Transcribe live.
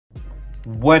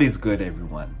What is good,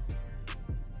 everyone?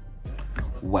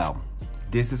 Well,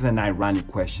 this is an ironic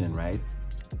question, right?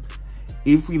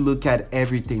 If we look at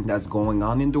everything that's going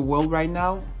on in the world right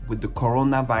now with the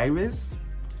coronavirus,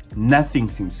 nothing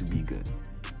seems to be good.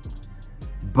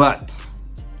 But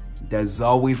there's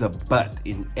always a but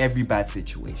in every bad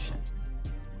situation.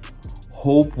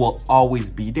 Hope will always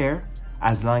be there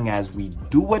as long as we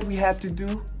do what we have to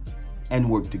do and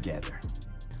work together.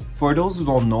 For those who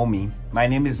don't know me, my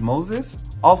name is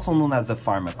Moses, also known as the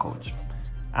Pharma Coach.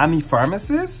 I'm a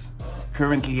pharmacist.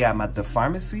 Currently, I'm at the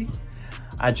pharmacy.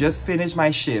 I just finished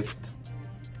my shift.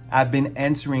 I've been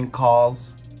answering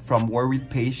calls from worried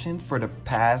patients for the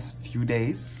past few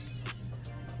days,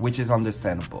 which is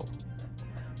understandable.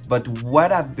 But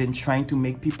what I've been trying to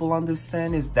make people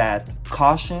understand is that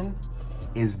caution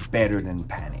is better than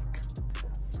panic.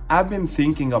 I've been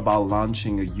thinking about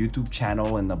launching a YouTube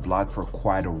channel and a blog for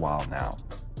quite a while now.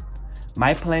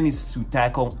 My plan is to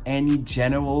tackle any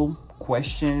general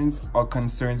questions or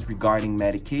concerns regarding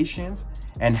medications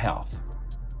and health.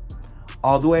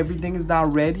 Although everything is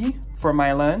not ready for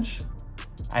my launch,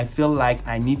 I feel like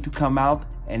I need to come out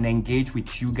and engage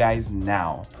with you guys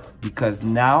now, because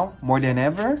now more than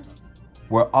ever,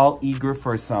 we're all eager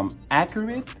for some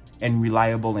accurate and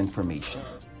reliable information.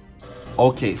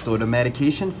 Okay, so the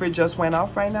medication fridge just went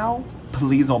off right now.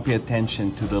 Please don't pay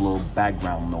attention to the little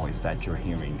background noise that you're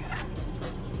hearing.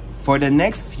 For the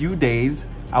next few days,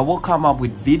 I will come up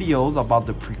with videos about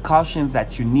the precautions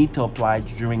that you need to apply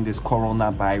during this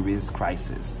coronavirus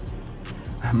crisis.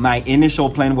 My initial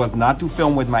plan was not to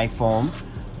film with my phone,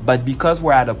 but because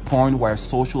we're at a point where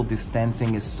social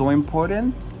distancing is so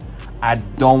important, I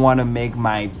don't want to make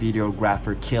my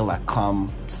videographer killer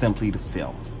come simply to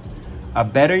film. A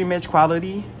better image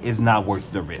quality is not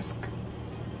worth the risk.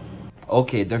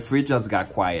 Okay, the fridge just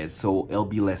got quiet, so it'll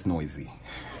be less noisy.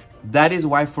 That is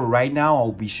why for right now,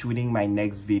 I'll be shooting my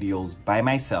next videos by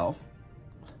myself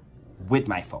with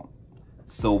my phone.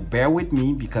 So bear with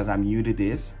me because I'm new to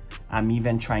this. I'm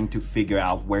even trying to figure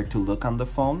out where to look on the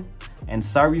phone. And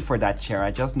sorry for that chair,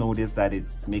 I just noticed that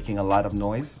it's making a lot of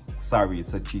noise. Sorry,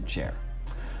 it's a cheap chair.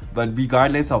 But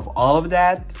regardless of all of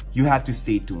that, you have to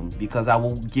stay tuned because I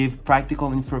will give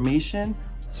practical information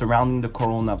surrounding the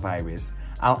coronavirus.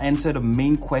 I'll answer the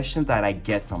main questions that I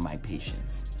get from my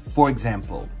patients. For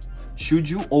example, should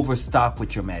you overstock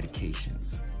with your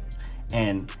medications?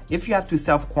 And if you have to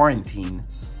self-quarantine,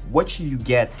 what should you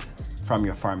get from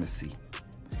your pharmacy?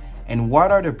 And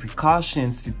what are the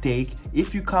precautions to take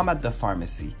if you come at the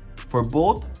pharmacy for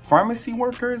both pharmacy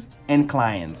workers and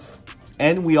clients?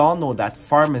 And we all know that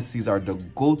pharmacies are the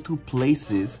go-to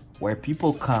places where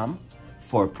people come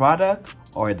for product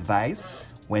or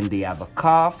advice when they have a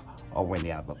cough or when they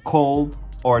have a cold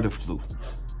or the flu.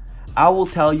 I will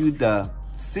tell you the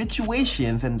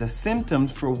situations and the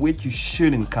symptoms for which you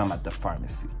shouldn't come at the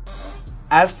pharmacy.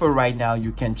 As for right now,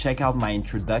 you can check out my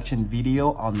introduction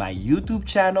video on my YouTube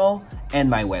channel and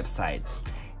my website.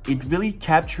 It really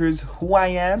captures who I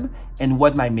am and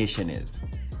what my mission is.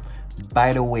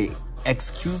 By the way,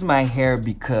 excuse my hair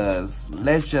because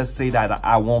let's just say that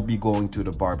I won't be going to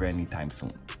the barber anytime soon.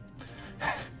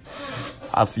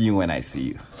 I'll see you when I see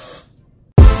you.